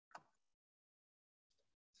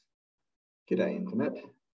G'day Internet,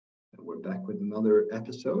 and we're back with another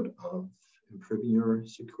episode of improving your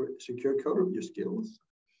secure code review skills.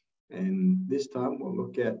 And this time we'll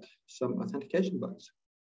look at some authentication bugs.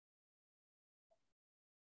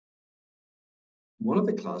 One of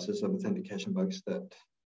the classes of authentication bugs that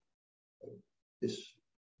is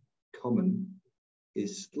common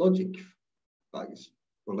is logic bugs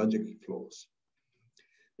or logic flaws.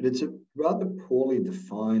 But it's a rather poorly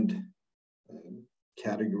defined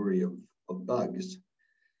category of bugs.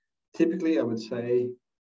 Typically, I would say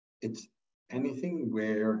it's anything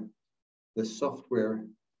where the software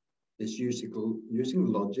is using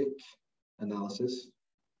logic analysis,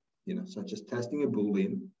 such as testing a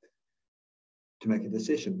Boolean to make a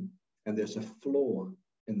decision. And there's a flaw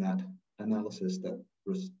in that analysis that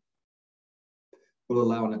will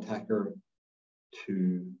allow an attacker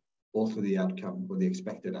to alter the outcome or the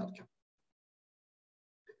expected outcome.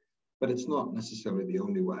 But it's not necessarily the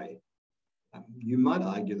only way. You might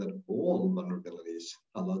argue that all vulnerabilities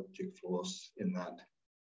are logic flaws in that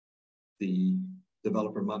the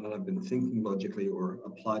developer might not have been thinking logically or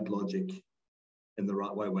applied logic in the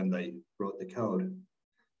right way when they wrote the code.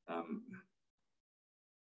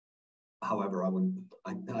 However,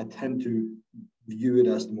 I tend to view it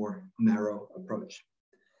as the more narrow approach.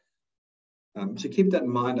 So keep that in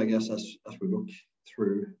mind, I guess, as we look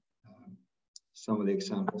through some of the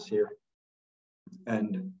examples here.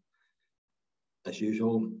 And as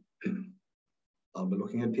usual, I'll be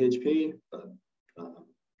looking at PHP, but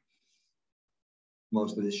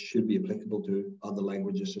most of this should be applicable to other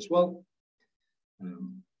languages as well.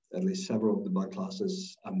 At least several of the bug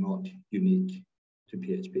classes are not unique to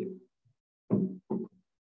PHP.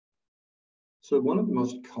 So one of the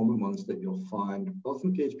most common ones that you'll find both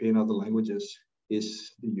in PHP and other languages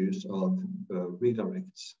is the use of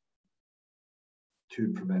redirects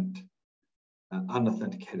to prevent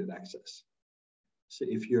unauthenticated access. So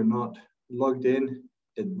if you're not logged in,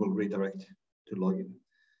 it will redirect to login.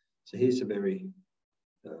 So here's a very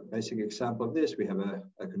basic example of this. We have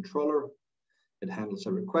a controller. It handles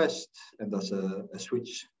a request and does a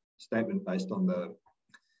switch statement based on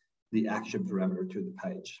the action parameter to the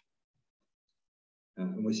page.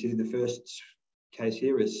 And we see the first case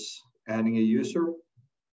here is adding a user.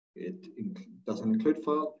 It doesn't include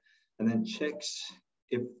file, and then checks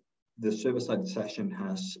if the server-side session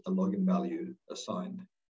has a login value assigned.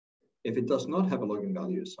 If it does not have a login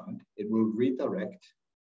value assigned, it will redirect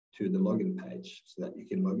to the login page so that you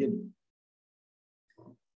can log in.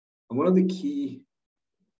 And one of the key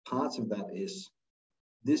parts of that is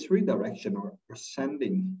this redirection or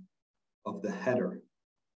sending of the header.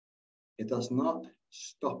 It does not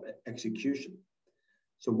stop execution.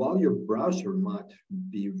 So while your browser might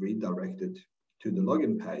be redirected to the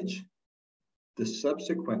login page, the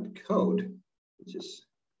subsequent code, which is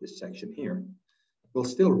this section here, will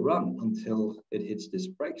still run until it hits this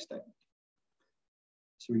break statement.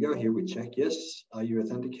 So we go here, we check, yes, are you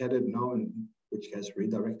authenticated? No, in which case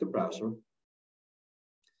redirect the browser.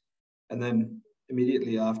 And then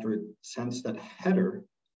immediately after it sends that header,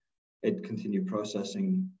 it continues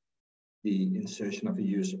processing the insertion of a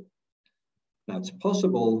user. Now it's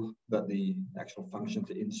possible that the actual function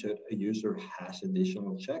to insert a user has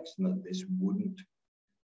additional checks and that this wouldn't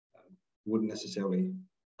necessarily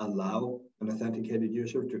allow an authenticated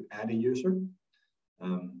user to add a user.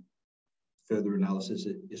 Further analysis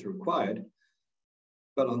is required,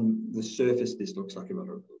 but on the surface, this looks like a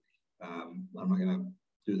vulnerability. I'm not going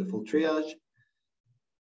to do the full triage,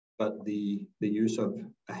 but the use of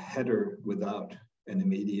a header without an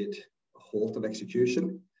immediate halt of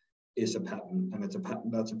execution is a pattern, and it's a pattern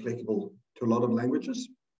that's applicable to a lot of languages.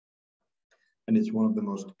 And it's one of the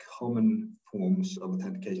most common forms of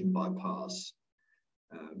authentication bypass,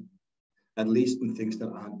 at least in things that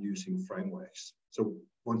aren't using frameworks. So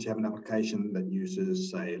once you have an application that uses,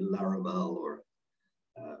 say, Laravel or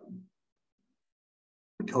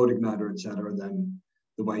CodeIgniter, etc., then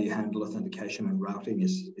the way you handle authentication and routing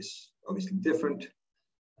is obviously different.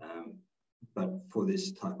 But for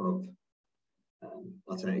this type of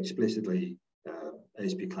I'd say explicitly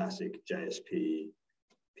ASP Classic, JSP,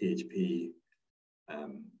 PHP,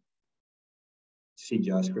 C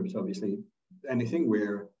JavaScript, obviously, anything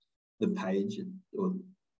where the page or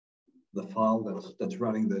the file that's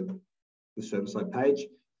running the server-side page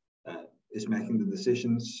is making the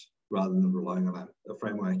decisions rather than relying on a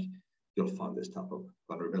framework, you'll find this type of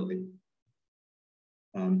vulnerability.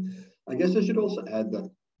 I guess I should also add that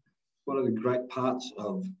one of the great parts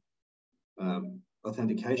of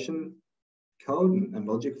authentication code and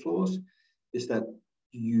logic flaws is that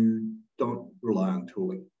you don't rely on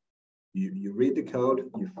tooling. You read the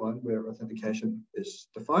code, you find where authentication is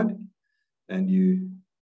defined, and you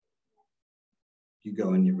go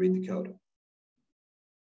and you read the code.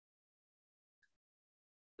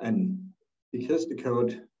 And because the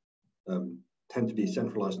code tend to be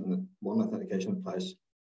centralized in the one authentication place,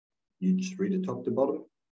 you just read it top to bottom,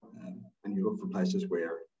 and you look for places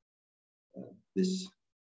where this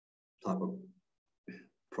type of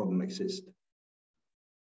problem exists.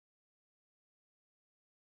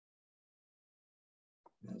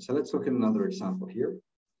 So let's look at another example here.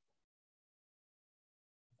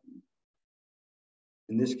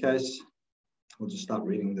 In this case, we'll just start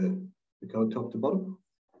reading the code top to bottom.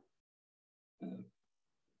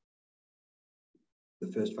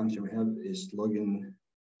 The first function we have is login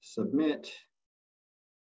submit.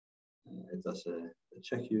 It does a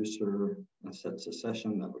check user and sets a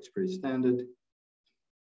session. That looks pretty standard.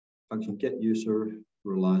 Function get user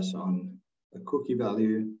relies on a cookie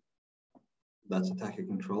value. That's attacker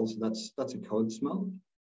control. So that's a code smell,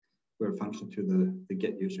 where a function to the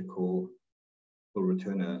get user call will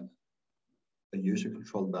return a user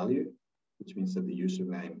controlled value, which means that the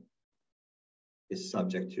username is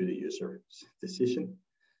subject to the user's decision.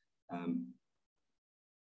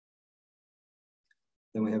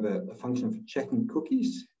 Then we have a function for checking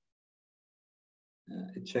cookies.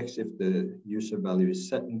 It checks if the user value is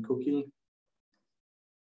set in cookie,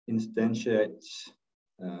 instantiates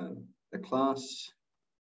a class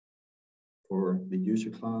for the user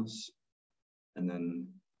class, and then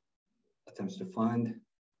attempts to find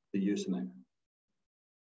the username.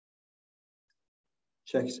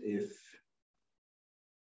 Checks if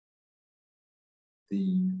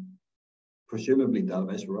the presumably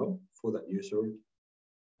database row for that user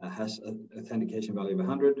has an authentication value of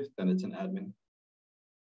 100, then it's an admin.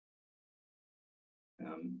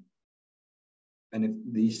 And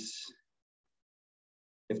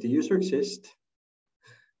if the user exists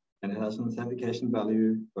and it has an authentication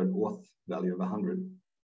value or an auth value of 100,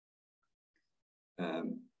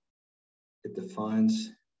 it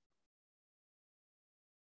defines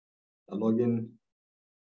a login.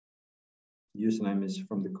 Username is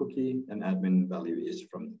from the cookie, and admin value is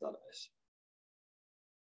from the database.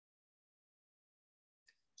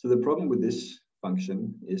 So the problem with this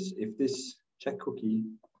function is if this check cookie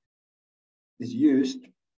is used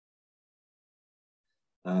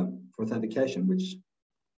for authentication, which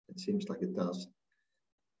it seems like it does,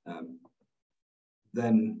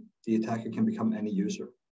 then the attacker can become any user.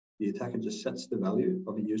 The attacker just sets the value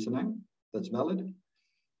of a username that's valid,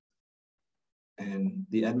 and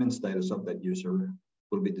the admin status of that user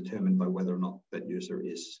will be determined by whether or not that user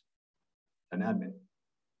is an admin.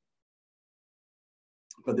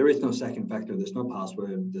 But there is no second factor, there's no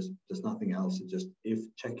password, there's nothing else. It's just if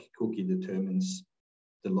check cookie determines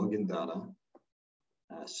the login data,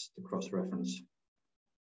 as the cross-reference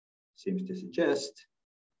seems to suggest.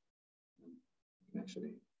 You can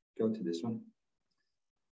actually go to this one.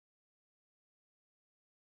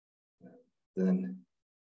 Then,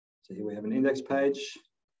 so here we have an index page.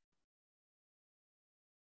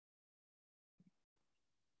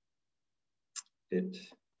 It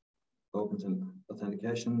opens an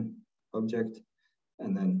authentication object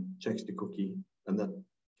and then checks the cookie, and that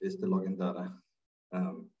is the login data.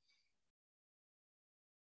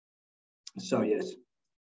 So yes,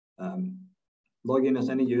 log in as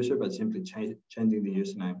any user, but simply changing the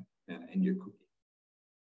username in your cookie.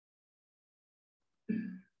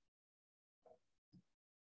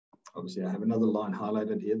 Obviously, I have another line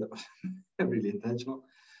highlighted here that was really intentional.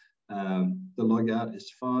 The logout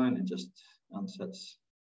is fine, it just unsets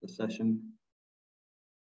the session.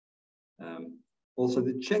 Also,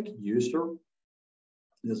 the check user,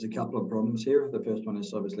 there's a couple of problems here. The first one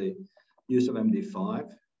is obviously use of MD5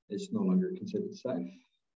 is no longer considered safe.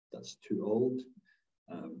 That's too old,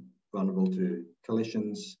 vulnerable to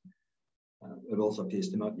collisions. It also appears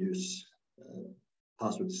to not use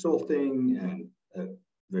password sorting and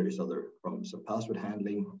various other problems. So password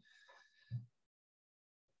handling.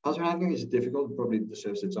 Password handling is difficult, probably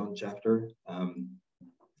deserves its own chapter.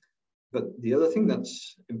 But the other thing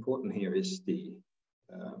that's important here is the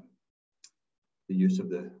use of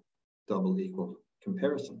the double equal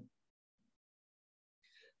comparison.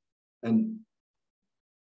 And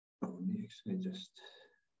let me actually just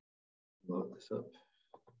load this up.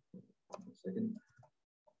 1 second.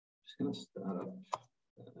 Just going to start up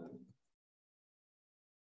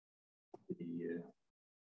the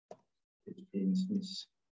PHP instance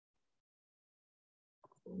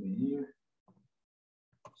for me here.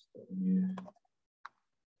 Start a new.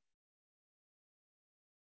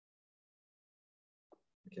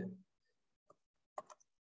 Okay.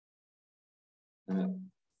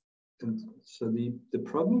 And so the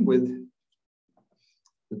problem with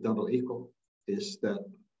the double equal is that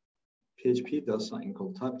PHP does something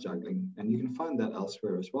called type juggling, and you can find that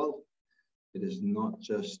elsewhere as well. It is not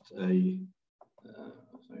just a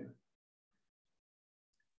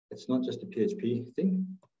it's not just a PHP thing.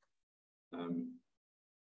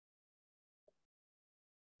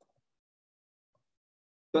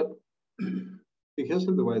 But because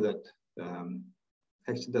of the way that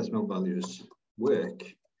hexadecimal values work,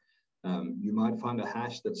 you might find a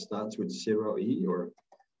hash that starts with 0E or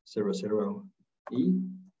 00E.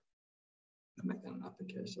 I'll make that an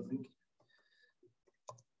uppercase, I think.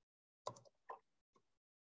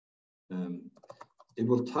 It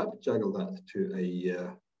will type juggle that to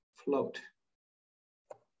a float.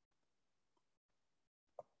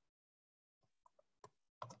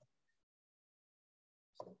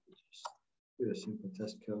 Do a simple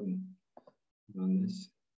test code and run this.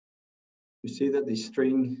 You see that the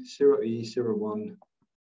string 0E01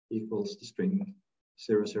 equals the string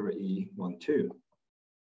 00E12.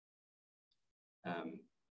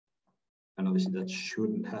 And obviously that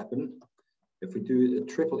shouldn't happen. If we do a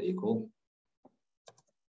triple equal,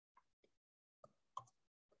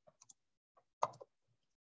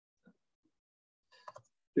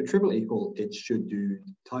 it should do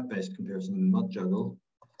type-based comparison and not juggle.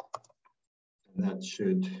 And that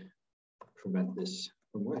should prevent this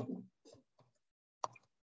from working.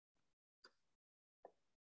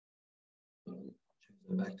 Change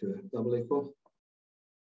that back to a double equal,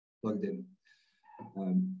 plugged in.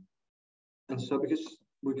 And so because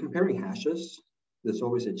we're comparing hashes, there's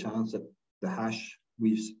always a chance that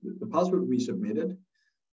the password we submitted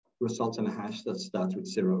results in a hash that starts with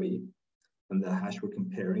 0E, and the hash we're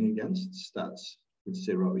comparing against starts with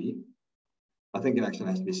 0E. I think it actually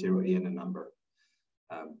has to be 0E and a number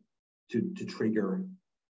to trigger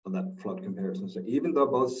that float comparison. So even though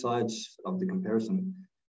both sides of the comparison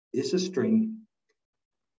is a string,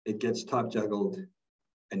 it gets type juggled,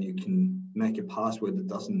 and you can make a password that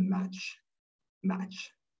doesn't match.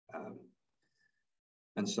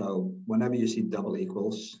 And so whenever you see double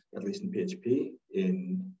equals, at least in PHP,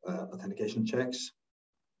 in authentication checks,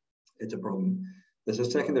 it's a problem. There's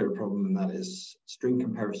a secondary problem, and that is string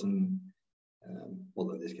comparison.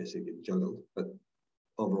 Well, in this case, it gets juggled, but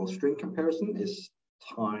overall string comparison is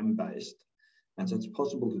time-based. And so it's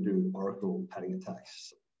possible to do Oracle padding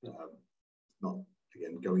attacks. Not,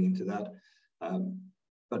 again, going into that.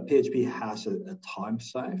 But PHP has a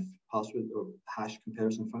time-safe password or hash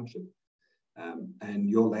comparison function. And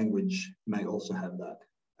your language may also have that.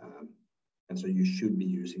 And so you should be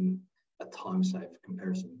using a time-safe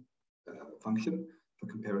comparison function for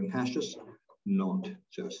comparing hashes, not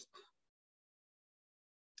just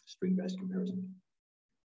string-based comparison.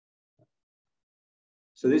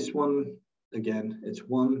 So this one, again, it's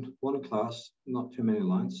one class, not too many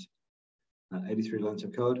lines, 83 lines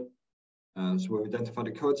of code. So we've identified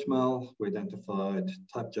a code smell, we identified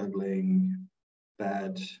type juggling,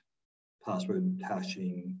 bad password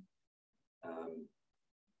hashing,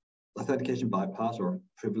 authentication bypass or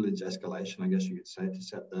privilege escalation, I guess you could say, to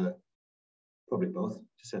set the, probably both,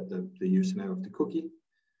 to set the username of the cookie.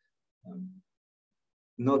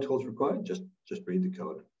 No tools required, just read the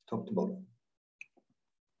code, top to bottom.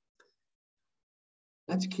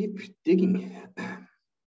 Let's keep digging.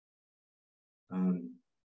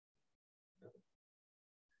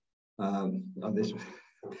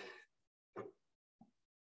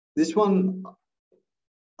 This one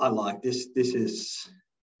I like. This is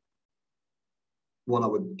what I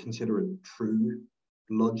would consider a true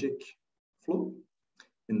logic flaw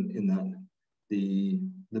in that the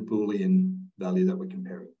Boolean value that we're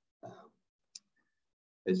comparing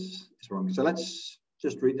is wrong. So let's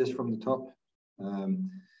just read this from the top.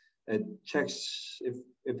 It checks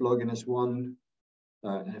if login is 1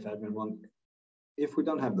 and if admin 1. If we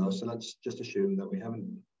don't have those, so let's just assume that we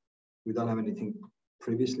don't have anything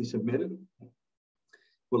previously submitted,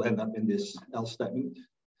 we'll end up in this else statement.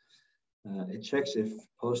 It checks if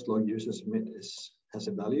post log user submit has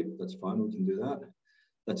a value. That's fine, we can do that.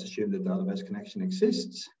 Let's assume the database connection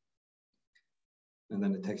exists. And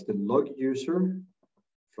then it takes the log user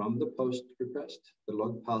from the post request, the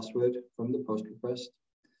log password from the post request,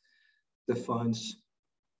 defines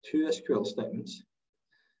 2 SQL statements.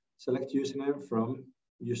 Select username from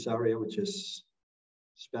usaria, which is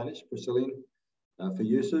Spanish, Brazilian, for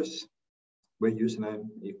users, where username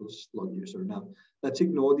equals log user. Now, let's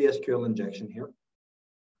ignore the SQL injection here.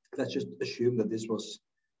 Let's just assume that this was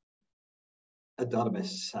a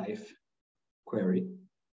database safe query.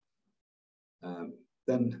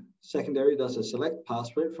 Then secondary does a select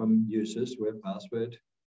password from users where password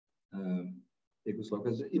equals log.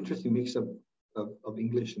 It's an interesting mix of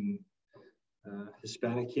English and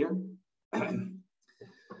Hispanic here. Then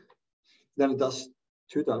it does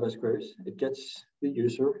two database queries. It gets the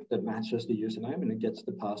user that matches the username, and it gets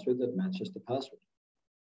the password that matches the password.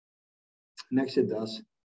 Next, it does,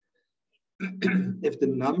 if the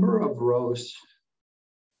number of rows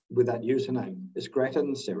with that username is greater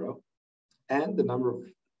than 0, and the number of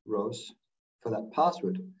rows for that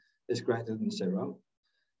password is greater than 0,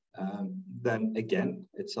 then again,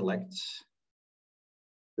 it selects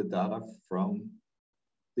the data from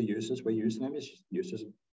the users where username is users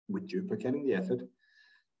with duplicating the effort,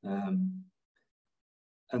 and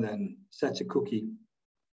then sets a cookie.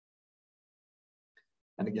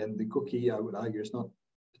 And again, the cookie, I would argue, is not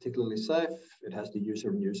particularly safe. It has the user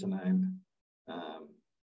and username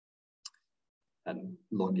and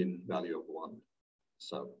login value of 1.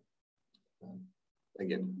 So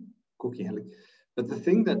again, cookie handling. But the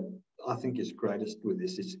thing that I think is greatest with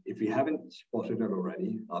this is, if you haven't spotted it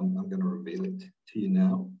already, I'm going to reveal it to you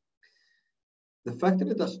now. The fact that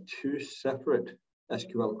it does two separate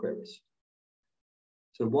SQL queries.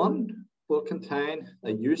 So one will contain a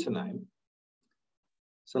username.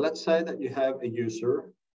 So let's say that you have a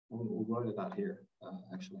user, we'll write it out here,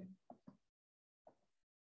 actually.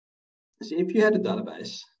 So if you had a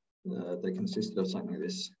database that consisted of something like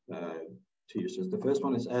this, two users. The first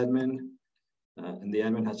one is admin, and the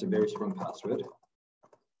admin has a very strong password.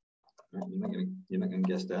 You're not going to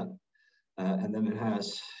guess that. And then it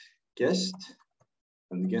has guest,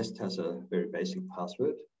 and the guest has a very basic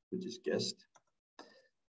password, which is guest.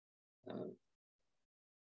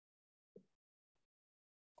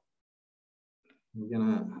 We're going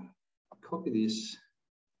to copy these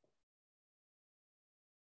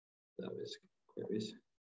database queries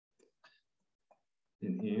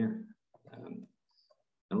in here,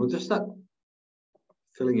 and we'll just start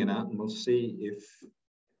filling it out, and we'll see if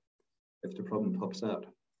the problem pops out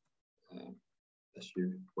as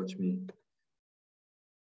you watch me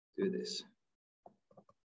do this.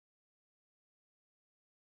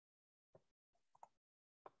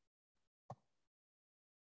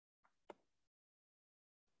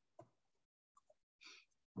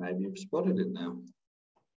 Maybe you've spotted it now.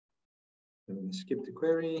 I'm going to skip the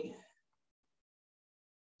query.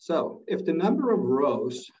 So if the number of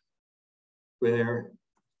rows where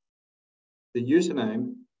the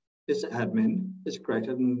username is admin is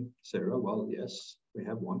greater than 0, well, yes, we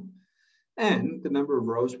have 1. And the number of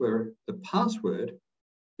rows where the password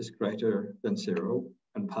is greater than 0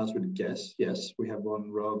 and password guess, yes, we have 1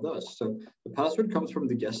 row of those. So the password comes from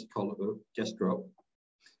the guest column, guest row,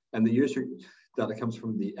 and the user data comes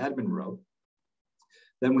from the admin row.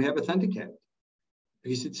 Then we have authenticate,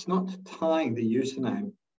 because it's not tying the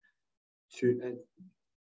username to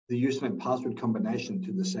the username password combination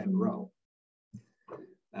to the same row.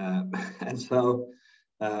 And so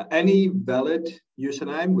any valid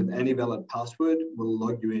username with any valid password will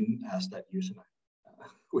log you in as that username,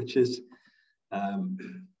 which is,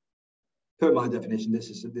 per my definition, this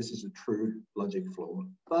is a true logic flaw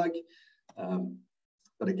bug.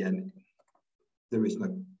 But again, there is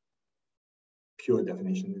no pure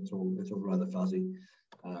definition. It's all rather fuzzy.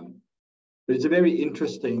 But it's a very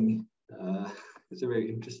interesting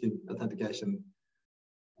authentication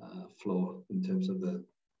flaw in terms of the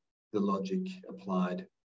logic applied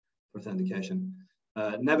for authentication.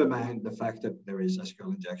 Never mind the fact that there is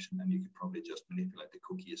SQL injection, and you could probably just manipulate the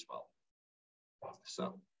cookie as well.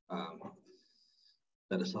 So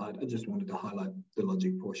that aside, I just wanted to highlight the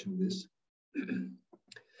logic portion of this.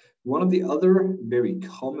 One of the other very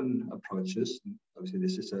common approaches, obviously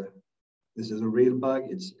this is a real bug,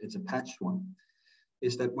 it's a patched one,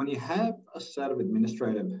 is that when you have a set of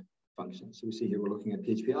administrative functions, so we see here we're looking at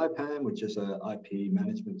PHP IPAM, which is an IP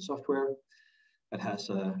management software. It has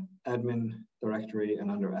an admin directory,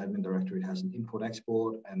 and under admin directory it has an import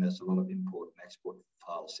export, and there's a lot of import and export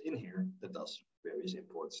files in here that does various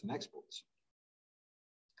imports and exports.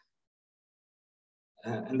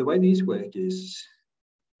 And the way these work is,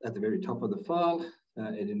 at the very top of the file,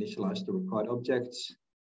 it initializes the required objects,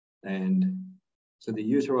 and so the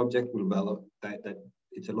user object will validate that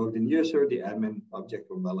it's a logged in user, the admin object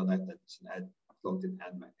will validate that it's an logged in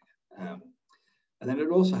admin. And then it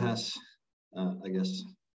also has, I guess,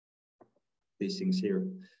 these things here.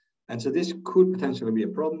 And so this could potentially be a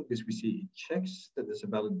problem, because we see it checks that there's a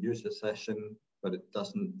valid user session, but it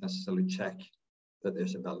doesn't necessarily check that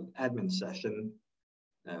there's a valid admin session.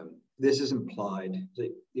 This is implied. So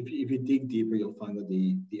if you dig deeper, you'll find that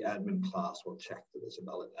the admin class will check that there's a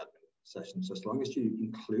valid admin session. So as long as you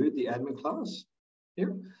include the admin class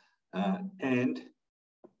here, and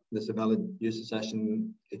there's a valid user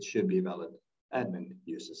session, it should be a valid admin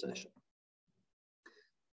user session.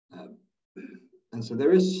 And so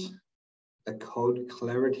there is a code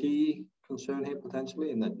clarity concern here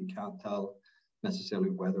potentially, in that you can't tell necessarily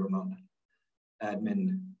whether or not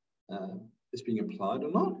admin is being applied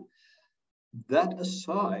or not. That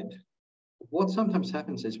aside, what sometimes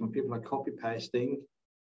happens is when people are copy pasting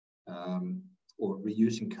or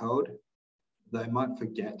reusing code, they might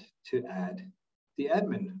forget to add the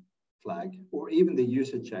admin flag or even the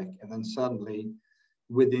user check, and then suddenly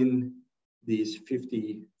within these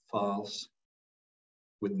 50 files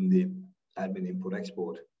within the admin import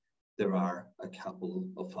export, there are a couple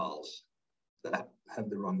of files that have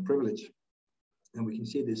the wrong privilege. And we can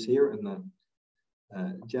see this here in the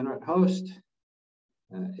generate host.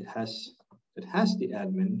 It has the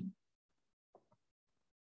admin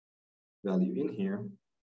value in here.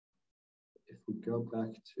 If we go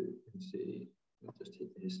back to, let's see, I'll just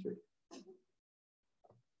hit the history.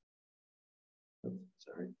 Oh,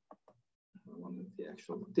 sorry, I wanted the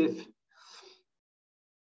actual diff.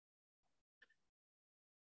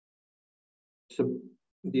 So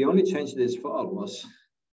the only change to this file was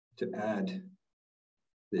to add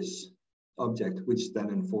this object, which then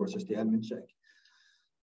enforces the admin check.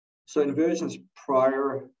 So in versions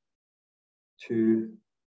prior to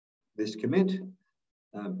this commit,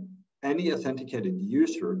 any authenticated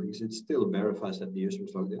user, because it still verifies that the user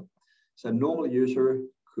is logged in, so a normal user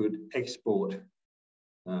could export.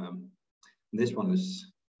 This one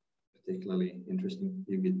is particularly interesting.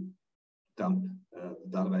 You could dump the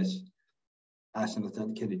database as an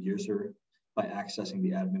authenticated user by accessing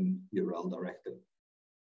the admin URL directly.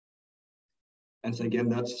 And so again,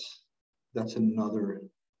 that's another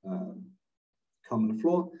common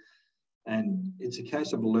flaw. And it's a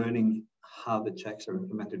case of learning how the checks are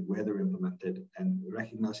implemented, where they're implemented, and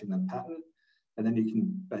recognizing that pattern. And then you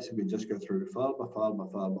can basically just go through file by file by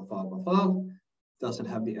file by file by file. Does it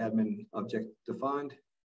have the admin object defined?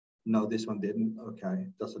 No, this one didn't. Okay.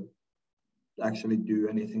 Does it actually do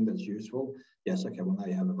anything that's useful? Yes. Okay. Well, now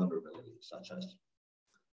you have a vulnerability, such as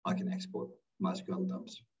I can export MySQL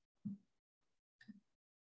dumps.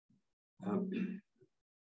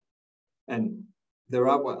 And there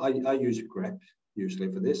are, I use grep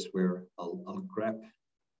usually for this, where I'll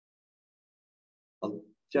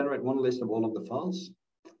generate one list of all of the files.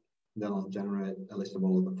 Then I'll generate a list of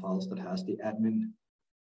all of the files that has the admin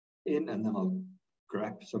in, and then I'll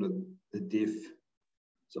grep sort of the diff.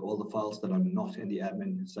 So all the files that are not in the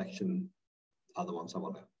admin section are the ones I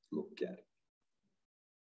want to look at.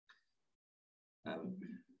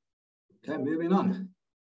 Okay, moving on.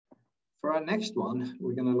 For our next one,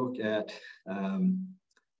 we're going to look at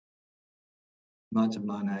Knights of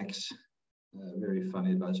Nynex, very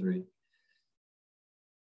funny advisory.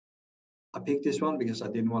 I picked this one because I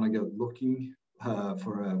didn't want to go looking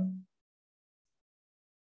for a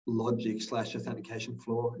logic / authentication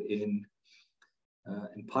flaw in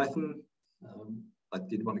Python. I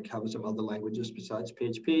did want to cover some other languages besides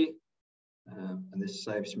PHP, and this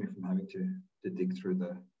saves me from having to dig through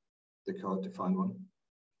the code to find one.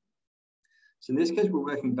 So in this case, we're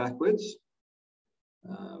working backwards.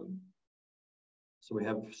 So we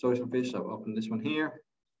have social fish. I've opened this one here.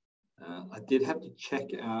 I did have to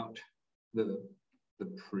check out the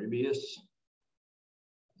previous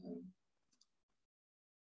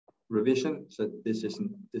revision. So this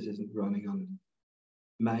isn't running on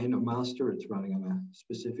main or master. It's running on a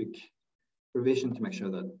specific revision to make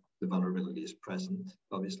sure that the vulnerability is present,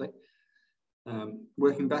 obviously.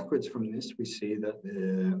 Working backwards from this, we see that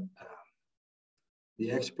the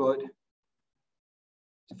exploit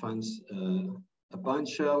defines a bind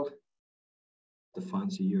shell,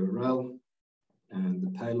 defines a URL, and the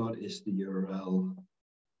payload is the URL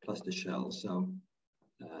plus the shell. So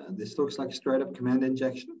this looks like straight up command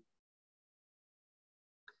injection.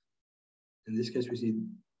 In this case, we see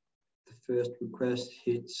the first request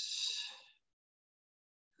hits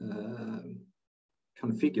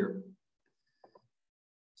configure.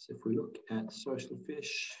 So if we look at social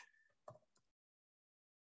fish,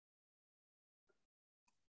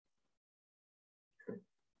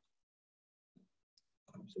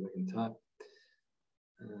 so we can type.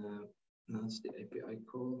 That's the API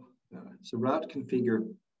call. So route configure,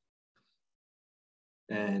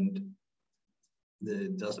 and there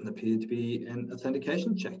doesn't appear to be an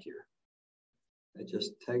authentication check here. It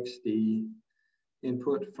just takes the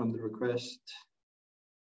input from the request.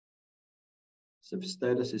 So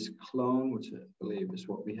status is clone, which I believe is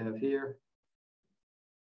what we have here.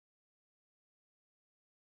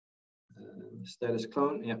 Status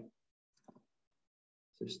clone, yeah.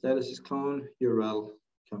 So status is clone, URL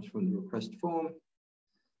comes from the request form.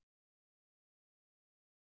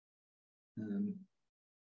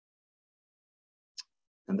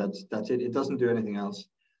 And that's it. It doesn't do anything else.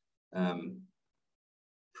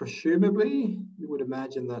 Presumably, you would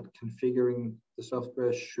imagine that configuring the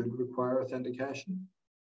software should require authentication,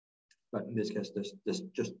 but in this case, there's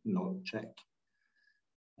just no check.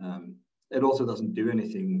 It also doesn't do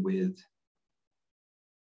anything with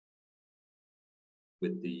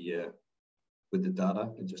the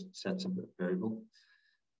data. It just sets up a variable,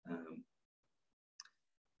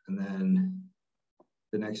 and then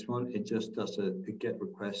the next one, it just does a GET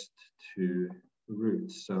request to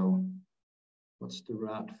root. So what's the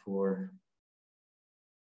route for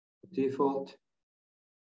default?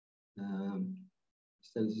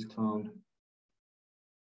 Status is clone.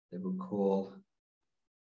 They will call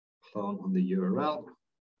clone on the URL,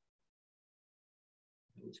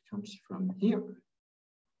 which comes from here,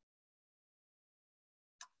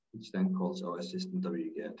 which then calls OS system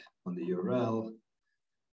wget on the URL.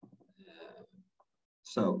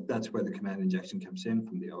 So that's where the command injection comes in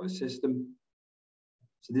from the OS system.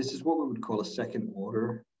 So this is what we would call a second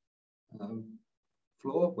order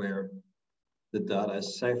flaw, where the data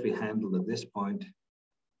is safely handled at this point,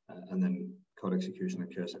 and then code execution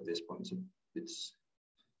occurs at this point. So it's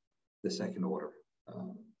the second order,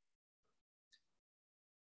 or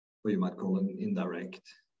you might call it an indirect.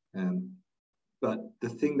 But the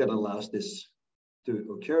thing that allows this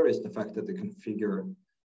to occur is the fact that the configure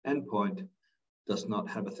endpoint does not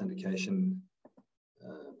have authentication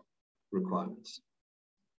requirements.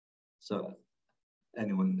 So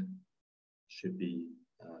anyone should be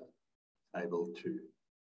able to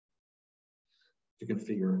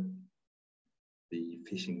configure the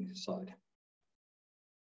phishing side.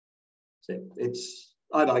 So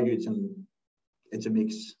I'd argue it's a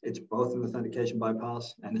mix. It's both an authentication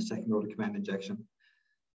bypass and a second order command injection.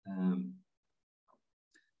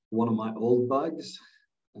 One of my old bugs,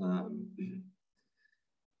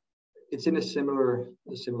 it's in a similar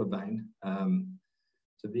vein.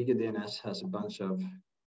 So Vega DNS has a bunch of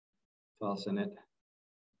files in it.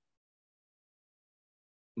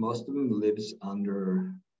 Most of them lives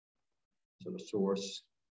under sort of source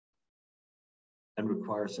and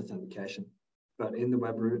requires authentication. But in the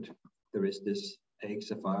web root, there is this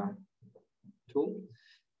AXFR tool.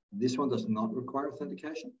 This one does not require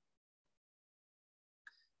authentication.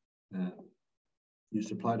 You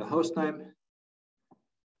supply the host name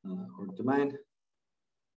or domain,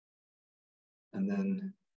 and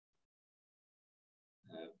then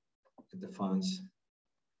it defines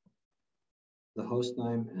the host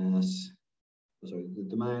name as, sorry, the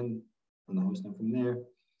domain and the host name from there,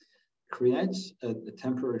 creates a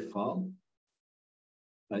temporary file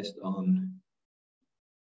based on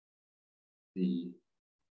the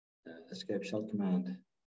escape shell command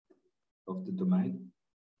of the domain.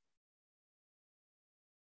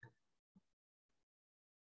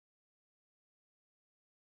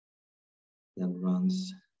 Then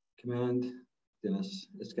runs command, then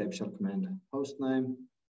escape shell command host name,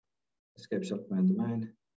 escape shell command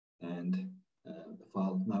domain, and the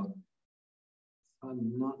file. Now, if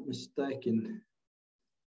I'm not mistaken,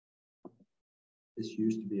 this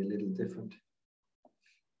used to be a little different.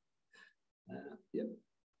 Yep.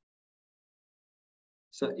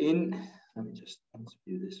 So let me just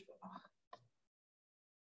view this file.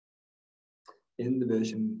 In the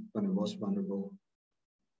version when it was vulnerable,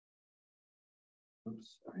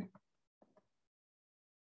 oops, sorry.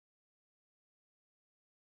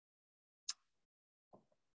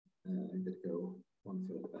 I'm going to go one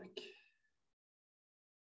further back.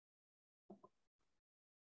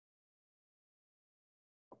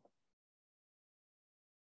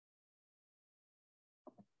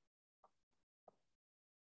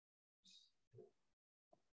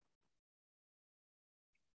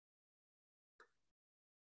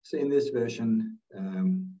 So in this version,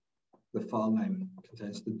 the file name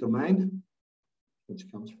contains the domain,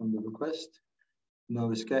 which comes from the request,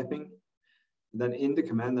 no escaping. Then in the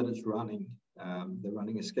command that it's running, they're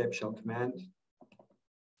running escape shell command.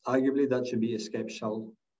 Arguably, that should be escape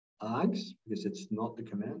shell args, because it's not the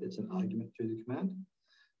command, it's an argument to the command.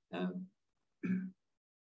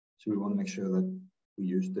 So we want to make sure that we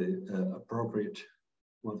use the appropriate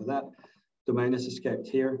one for that. Domain is escaped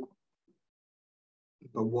here.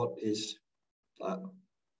 But what is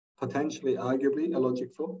potentially, arguably, a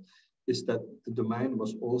logic flaw is that the domain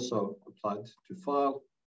was also applied to file,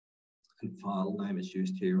 and file name is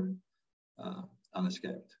used here,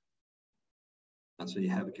 unescaped. And so you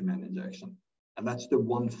have a command injection. And that's the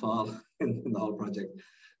one file in the whole project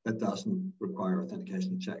that doesn't require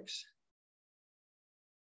authentication checks.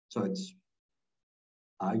 So it's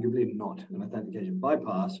arguably not an authentication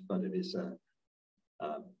bypass, but it is a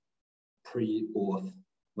pre-auth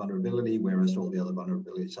vulnerability, whereas all the other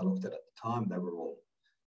vulnerabilities I looked at the time, they were all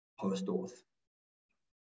post-auth.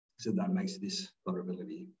 So that makes this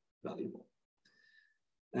vulnerability valuable.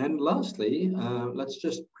 And lastly, let's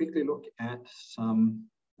just quickly look at some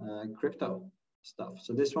crypto stuff.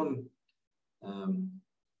 So this one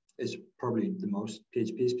is probably the most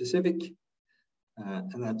PHP specific,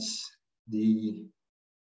 and that's the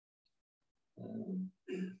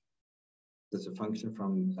there's a function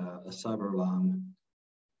from a cyber alarm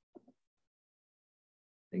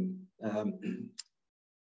thing.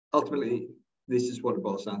 Ultimately, this is what it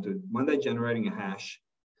boils down to. When they're generating a hash,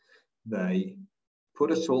 they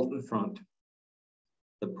put a salt in front,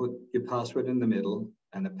 they put your password in the middle,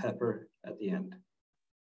 and a pepper at the end.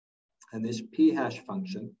 And this p-hash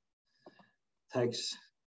function takes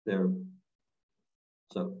their,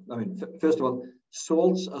 so, I mean, first of all,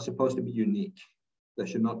 salts are supposed to be unique. They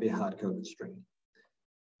should not be a hard-coded string.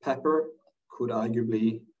 Pepper could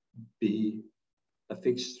arguably be a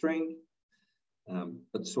fixed string,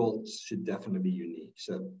 but salts should definitely be unique.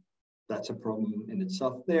 So that's a problem in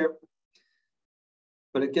itself there.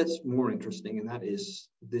 But it gets more interesting, and that is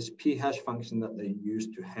this p-hash function that they use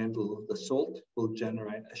to handle the salt will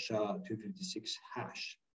generate a SHA-256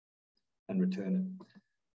 hash and return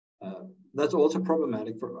it. That's also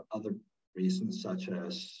problematic for other reasons, such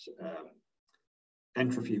as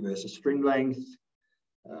entropy versus string length.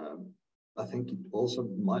 I think it also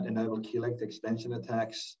might enable key length extension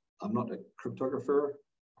attacks. I'm not a cryptographer.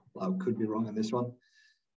 I could be wrong on this one.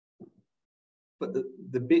 But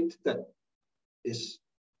the bit that is,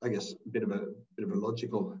 I guess, a bit of a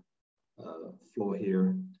logical flaw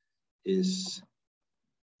here is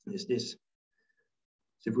this.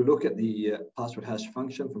 So if we look at the password hash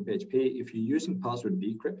function from PHP, if you're using password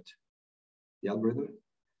decrypt, the algorithm,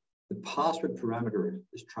 the password parameter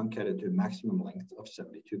is truncated to a maximum length of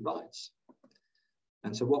 72 bytes.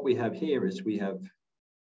 And so what we have here is we have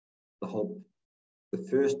the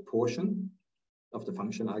first portion of the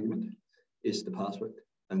function argument is the password.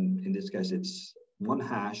 And in this case, it's one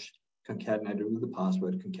hash concatenated with the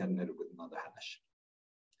password, concatenated with another hash.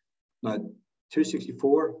 Now,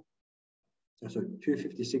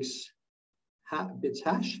 256 bits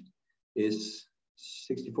hash is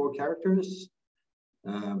 64 characters.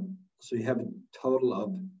 So you have a total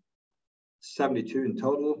of 72 in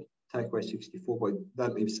total, take away 64, but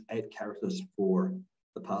that leaves 8 characters for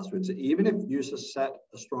the password. So even if users set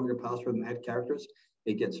a stronger password than 8 characters,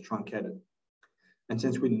 it gets truncated. And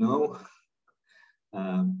since we know,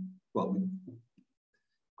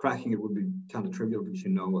 cracking it would be kind of trivial because you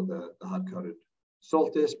know what the hard-coded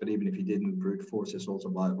salt is, but even if you didn't, brute force is also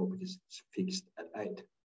viable because it's fixed at 8.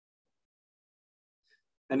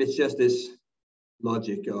 And it's just this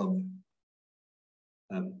logic of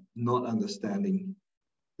not understanding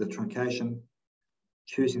the truncation,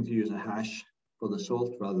 choosing to use a hash for the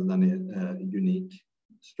salt rather than a unique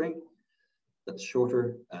string that's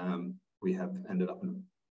shorter. We have ended up in a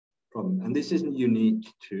problem. And this isn't unique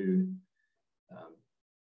to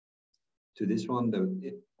this one.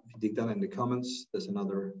 If you dig down in the comments, there's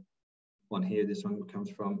another one here. This one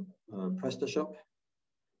comes from PrestaShop.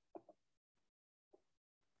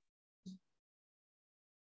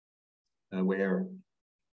 Where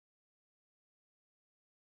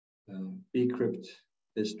bcrypt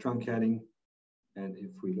is truncating. And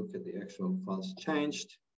if we look at the actual files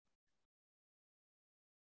changed,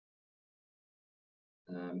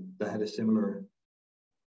 they had a similar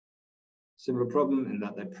problem in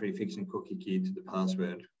that they're prefixing cookie key to the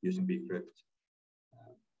password using bcrypt.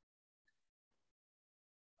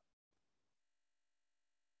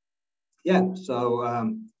 Yeah,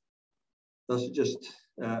 so those are just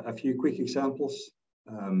a few quick examples.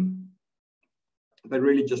 But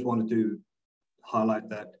really just wanted to highlight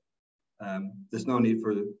that there's no need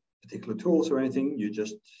for particular tools or anything. You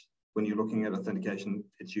just, when you're looking at authentication,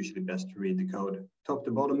 it's usually best to read the code top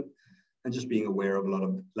to bottom and just being aware of a lot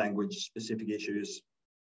of language specific issues.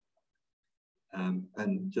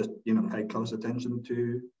 And just, pay close attention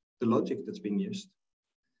to the logic that's being used.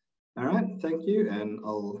 All right, thank you. And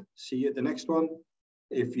I'll see you at the next one.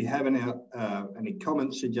 If you have any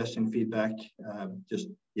comments, suggestion, feedback, just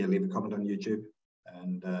leave a comment on YouTube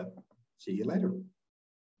and see you later.